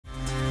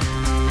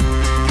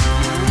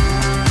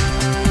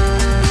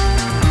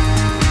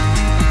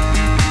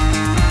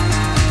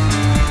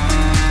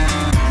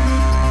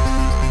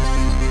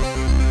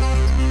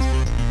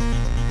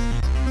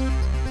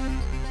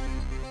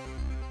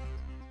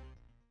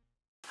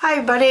Hi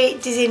everybody,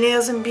 Dizzy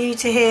Nails and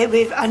Beauty here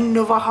with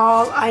another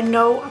haul. I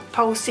know I'm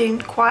posting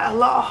quite a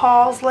lot of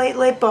hauls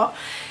lately, but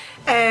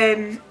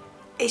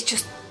it's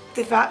just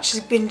there've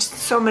actually been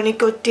so many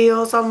good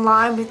deals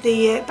online with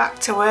the back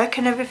to work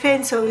and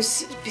everything, so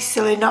it'd be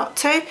silly not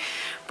to.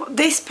 But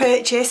this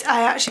purchase,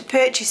 I actually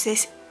purchased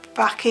this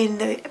back in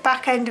the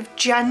back end of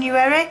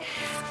January,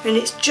 and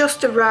it's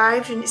just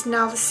arrived and it's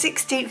now the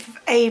 16th of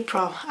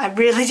April. I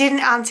really didn't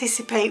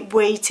anticipate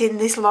waiting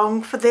this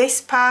long for this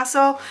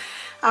parcel.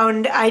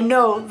 And I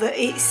know that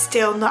it's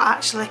still not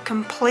actually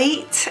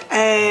complete,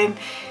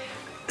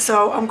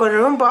 so I'm going to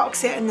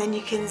unbox it and then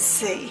you can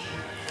see.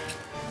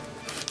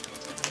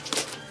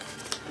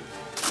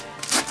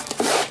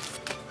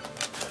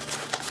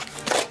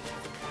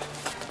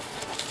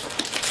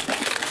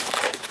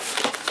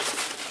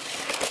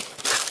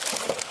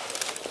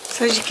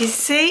 So as you can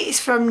see, it's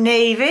from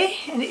Navy,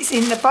 and it's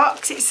in the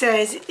box. It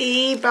says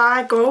E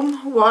by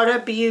Gum, what a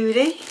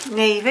beauty,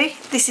 Navy.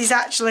 This is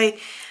actually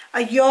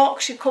a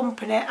Yorkshire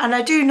company, and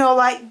I do know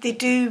like they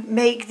do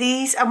make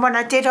these, and when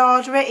I did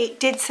order it,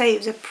 it did say it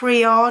was a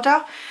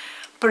pre-order,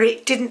 but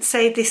it didn't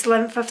say this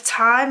length of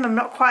time. I'm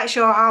not quite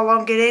sure how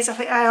long it is. I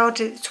think I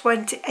ordered it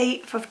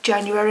 28th of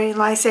January, and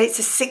like I say, it's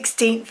the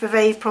 16th of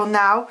April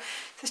now.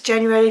 So it's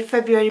January,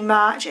 February,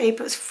 March,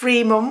 April. It's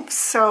 3 months,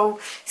 so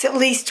it's at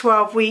least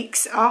 12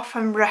 weeks off,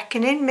 I'm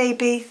reckoning,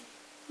 maybe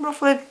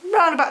roughly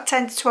around about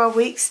 10 to 12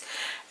 weeks.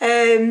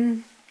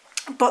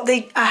 But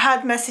I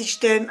had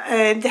messaged them,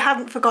 they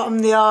hadn't forgotten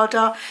the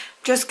order.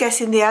 Just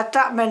guessing they had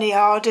that many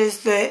orders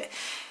that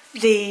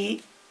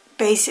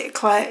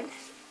basically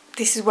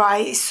this is why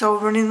it's so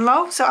running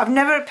low. So I've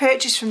never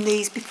purchased from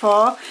these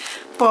before,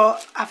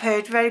 but I've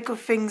heard very good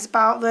things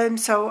about them,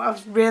 so I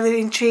was really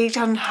intrigued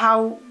on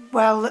how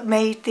well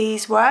made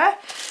these were.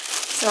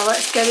 So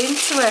let's get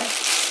into it.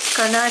 It's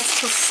got a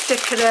nice little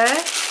sticker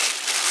there,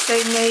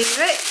 saying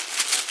Navy.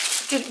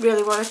 Didn't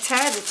really want to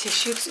tear the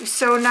tissue because it was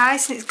so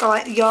nice, and it's got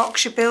like the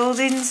Yorkshire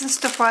buildings and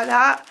stuff like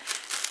that,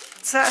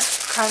 so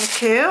that's kind of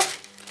cool.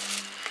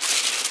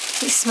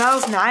 It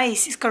smells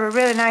nice. It's got a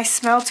really nice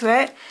smell to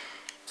it.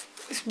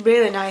 It's a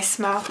really nice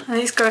smell,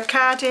 and it's got a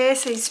card here,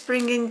 so it's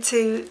bringing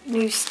to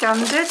new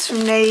standards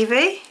from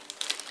Navy,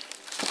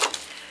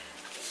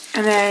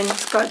 and then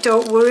it's got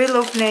don't worry,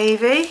 love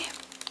Navy,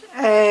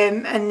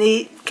 and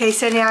in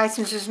case any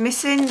items was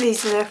missing,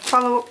 these are the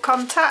follow-up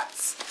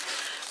contacts.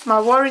 My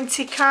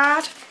warranty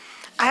card.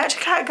 I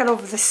actually can't get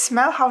over the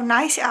smell, how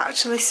nice it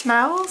actually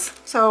smells.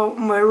 So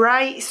we're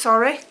right,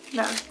 sorry,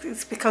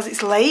 it's because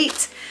it's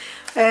late.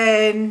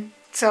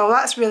 So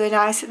that's really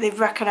nice that they've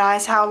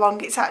recognised how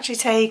long it's actually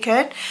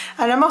taken.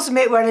 And I must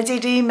admit, when I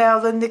did email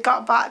them, they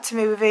got back to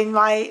me within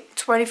like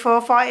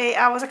 24, 48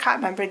 hours. I can't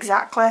remember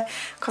exactly,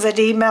 because I'd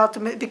emailed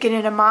them at the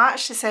beginning of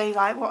March to say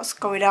like what's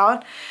going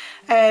on.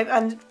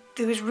 And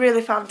it was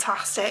really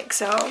fantastic.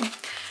 So,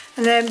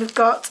 and then we've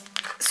got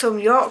some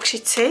Yorkshire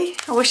tea.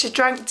 I wish I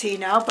drank tea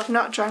now, but I've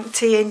not drank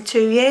tea in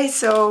 2 years,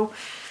 so,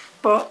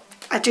 but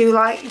I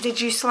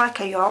did used to like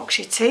a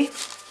Yorkshire tea.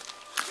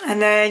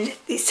 And then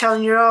it's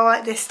telling you all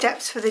like the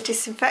steps for the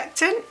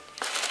disinfectant.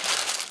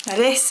 Now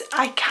this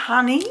I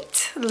can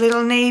eat,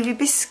 little Navy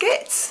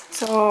biscuits,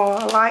 so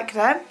I like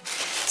them.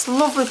 It's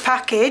lovely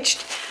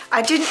packaged.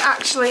 I didn't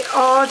actually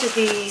order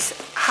these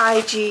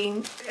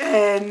hygiene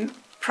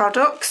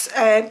products,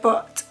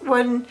 but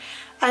when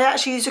I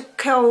actually used a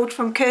code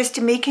from Kirsty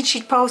Meek, and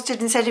she'd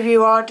posted and said if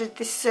you ordered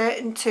this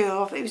certain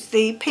tool, it was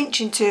the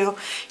pinching tool,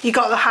 you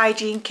got the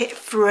hygiene kit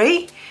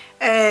free.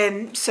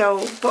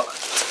 But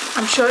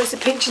I'm sure it's the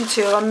pinching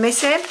tool I'm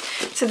missing.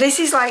 So this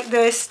is like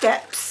the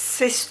steps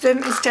system,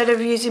 instead of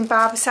using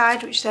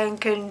barbicide, which then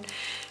can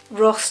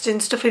rust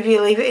and stuff if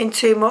you leave it in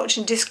too much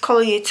and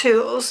discolour your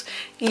tools.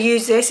 You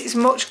use this, it's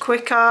much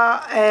quicker.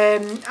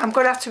 I'm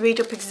going to have to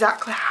read up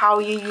exactly how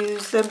you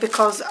use them,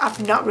 because I've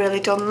not really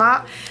done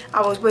that.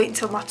 I was waiting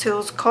till my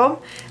tools come,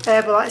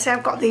 but like I say,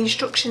 I've got the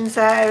instructions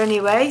there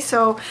anyway,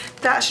 so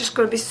that's just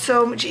going to be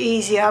so much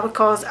easier,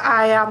 because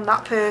I am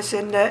that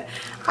person that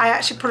I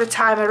actually put a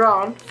timer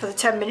on for the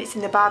 10 minutes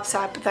in the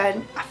barbicide, but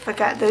then I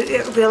forget,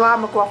 the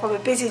alarm will go off, I'll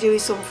be busy doing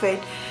something,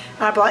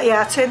 and I'll be like,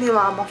 yeah, I turn the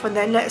alarm off, and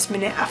then next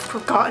minute I've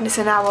forgotten, it's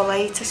an hour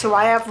later. So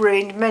I have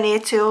ruined many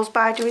tools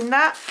by doing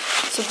that.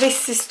 So this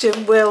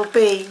system will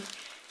be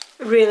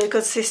a really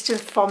good system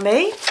for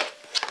me.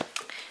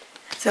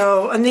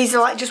 So, and these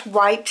are like just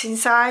wipes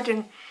inside,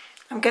 and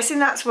I'm guessing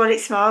that's what it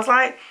smells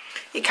like.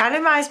 It kind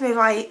of reminds me of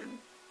like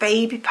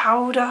baby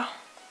powder.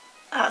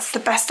 That's the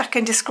best I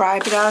can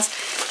describe it as.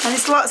 And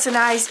it's lots of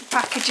nice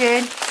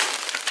packaging.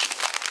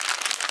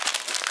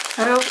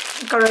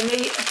 I've got a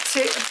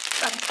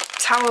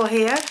towel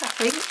here, I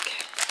think.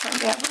 Let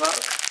me have a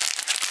look.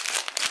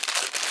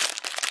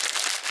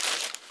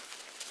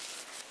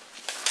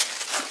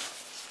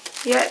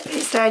 Yep,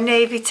 it's their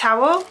navy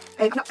towel.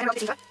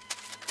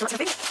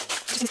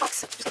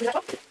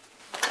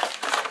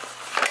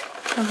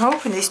 I'm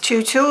hoping there's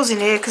 2 tools in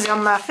here, because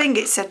on my thing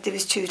it said there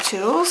was 2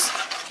 tools.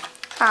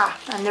 Ah,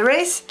 and there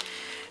is.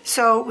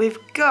 So we've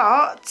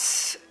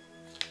got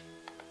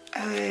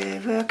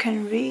I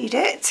can read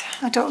it.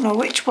 I don't know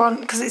which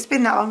one because it's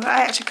been that long, but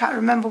I actually can't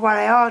remember what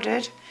I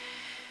ordered.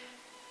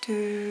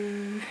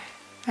 And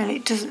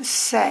it doesn't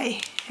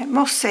say. It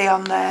must say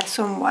on there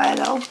somewhere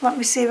though. Let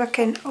me see if I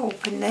can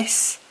open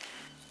this.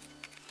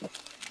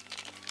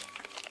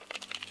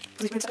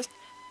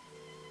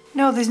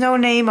 No, there's no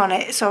name on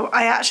it, so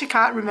I actually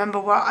can't remember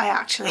what I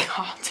actually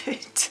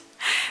ordered.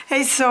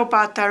 It's so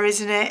bad there,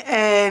 isn't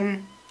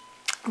it?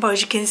 But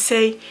as you can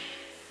see,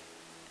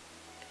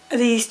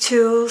 these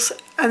tools,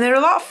 and they're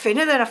a lot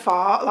thinner than I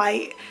thought.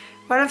 Like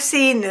when I've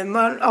seen them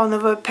on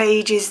other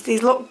pages, they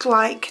look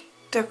like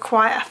they're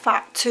quite a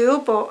fat tool,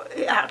 but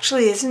it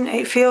actually isn't.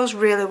 It feels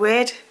really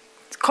weird.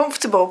 It's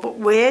comfortable but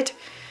weird.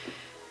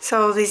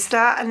 So there's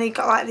that, and they've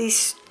got like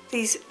these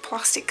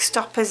plastic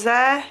stoppers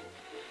there.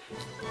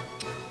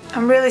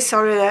 I'm really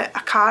sorry that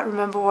I can't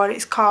remember what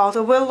it's called.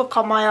 I will look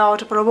on my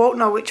order, but I won't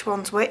know which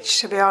one's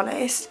which, to be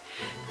honest.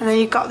 And then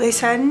you've got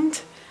this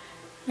end,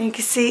 and you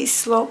can see it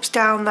slopes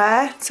down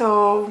there,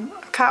 so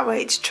I can't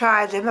wait to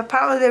try them.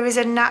 Apparently there is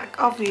a knack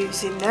of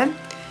using them.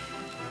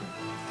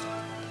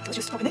 Let's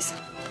just open this.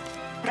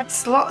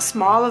 It's a lot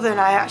smaller than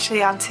I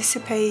actually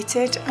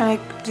anticipated,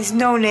 and there's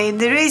no name.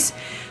 There is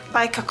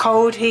like a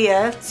code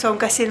here, so I'm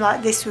guessing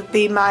like this would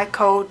be my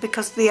code,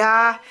 because they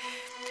are,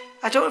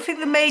 I don't think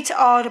they're made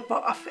to order,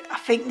 but I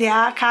think they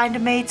are kind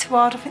of made to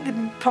order. I think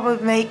they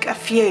probably make a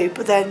few,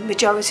 but then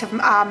majority of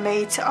them are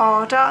made to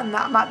order, and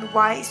that might be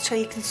why it's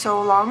taken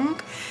so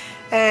long.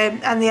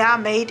 And they are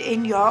made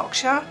in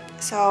Yorkshire,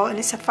 so, and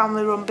it's a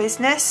family run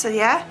business, so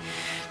yeah.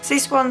 So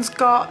this one's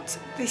got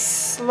this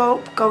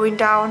slope going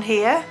down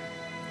here,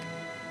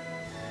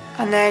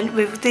 and then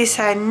with this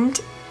end,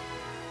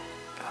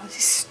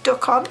 it's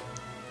stuck on,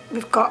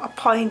 we've got a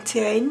pointy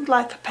end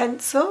like a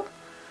pencil.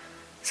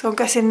 So I'm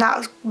guessing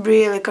that's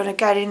really going to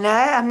get in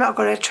there. I'm not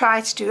going to try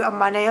to do it on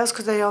my nails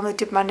because I only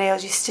did my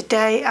nails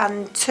yesterday,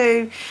 and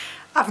two,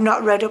 I've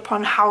not read up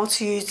on how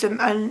to use them,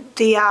 and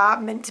they are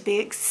meant to be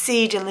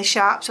exceedingly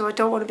sharp, so I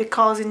don't want to be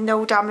causing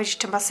no damage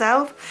to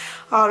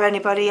myself or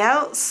anybody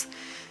else.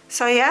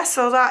 So yeah,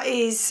 so that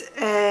is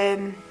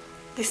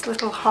this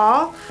little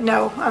haul.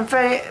 No, I'm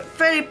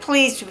very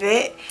pleased with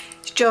it.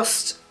 It's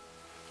just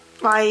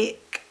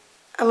like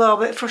a little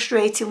bit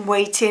frustrating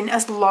waiting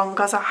as long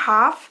as I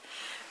have.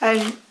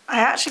 And I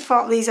actually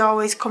thought these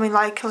always come in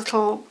like a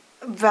little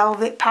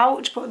velvet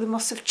pouch, but they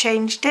must have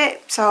changed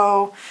it.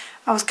 So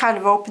I was kind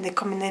of hoping they'd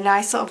come in the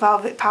nice little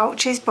velvet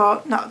pouches,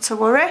 but not to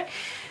worry.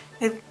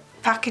 The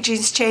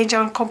packaging's change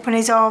on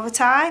companies all the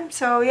time.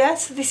 So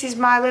yes, this is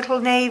my little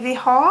navy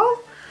haul.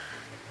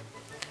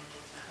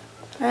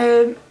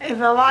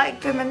 If I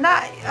like them and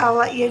that, I'll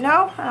let you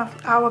know.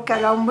 I will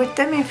get on with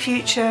them in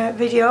future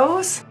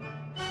videos.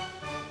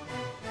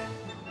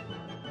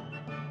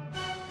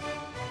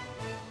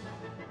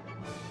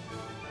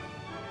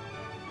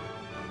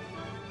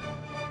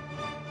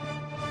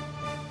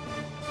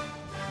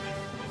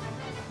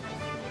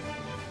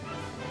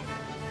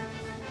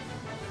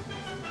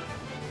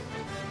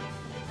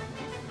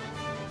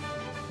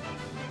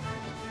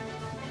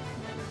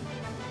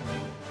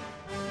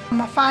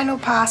 My final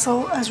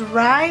parcel has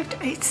arrived.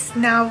 It's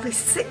now the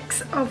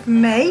 6th of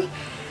May,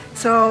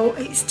 so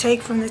it's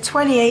taken from the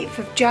 28th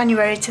of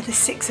January to the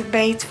 6th of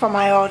May for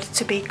my order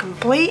to be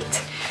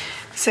complete.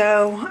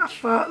 So I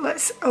thought,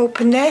 let's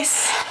open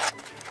this.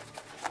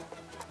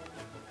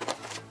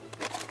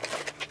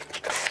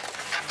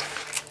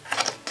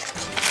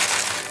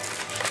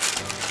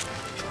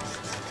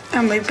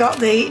 And we've got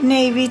the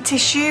navy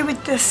tissue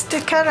with the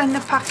sticker and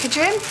the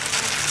packaging.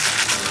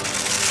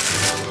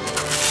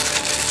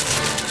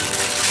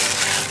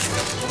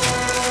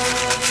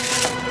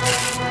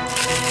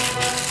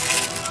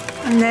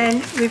 And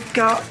then we've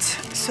got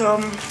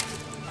some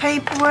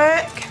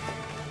paperwork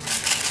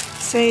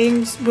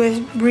saying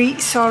we're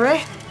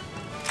sorry.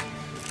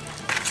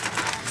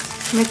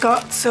 We've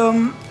got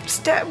some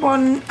step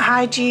 1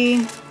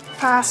 hygiene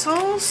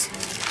parcels,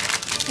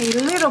 a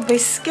little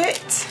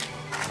biscuit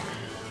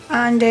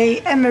and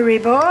a emery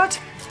board,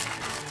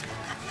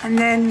 and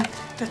then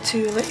the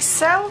tool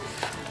itself.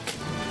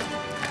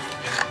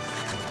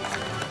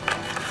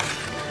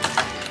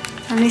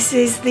 And this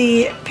is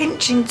the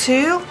pinching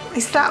tool.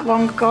 It's that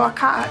long ago, I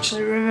can't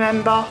actually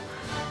remember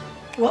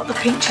what the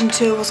pinching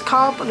tool was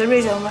called, but there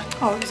is only,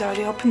 oh, it was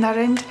already open that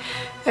end.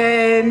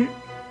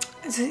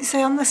 Does it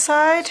say on the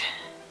side?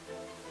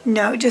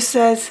 No, it just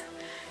says,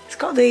 it's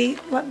got the,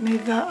 let me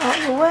move that out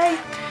of the way.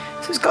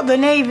 So it's got the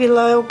navy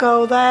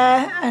logo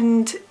there,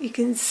 and you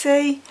can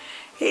see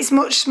it's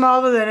much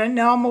smaller than a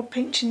normal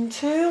pinching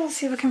tool. Let's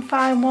see if I can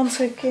find one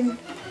so we can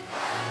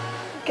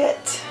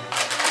get.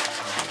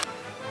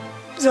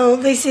 So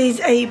this is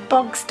a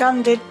bog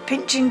standard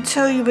pinching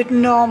tool you would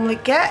normally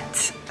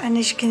get, and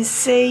as you can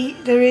see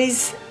there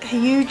is a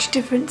huge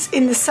difference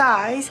in the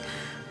size,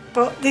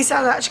 but this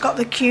has actually got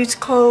the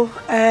cuticle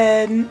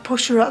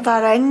pusher at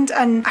that end,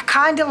 and I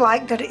kind of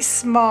like that it's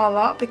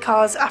smaller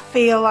because I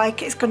feel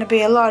like it's going to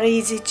be a lot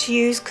easier to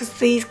use, because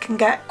these can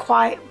get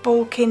quite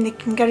bulky and they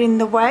can get in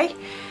the way.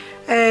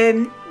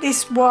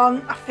 This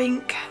one, I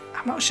think,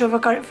 I'm not sure if I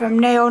got it from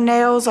Neo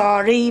Nails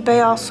or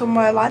eBay or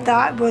somewhere like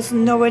that. It was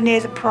nowhere near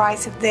the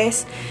price of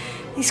this.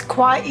 It's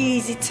quite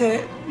easy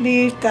to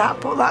move that,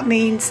 but that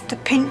means the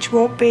pinch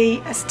won't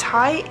be as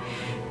tight,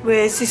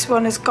 whereas this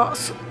one has got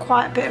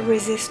quite a bit of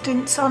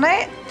resistance on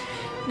it.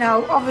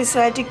 Now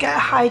obviously I did get a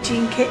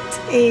hygiene kit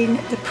in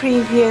the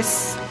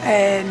previous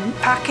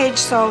package,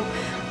 so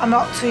I'm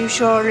not too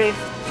sure if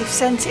they've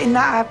sent it in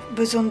that. I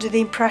was under the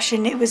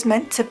impression it was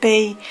meant to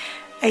be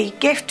a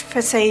gift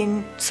for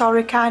saying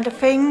sorry kind of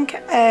thing,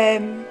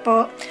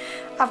 but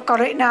I've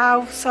got it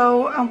now,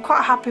 so I'm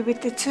quite happy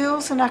with the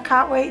tools and I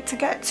can't wait to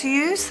get to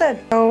use them.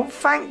 So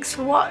thanks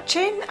for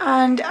watching,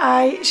 and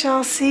I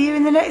shall see you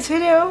in the next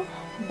video.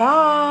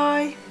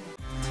 Bye.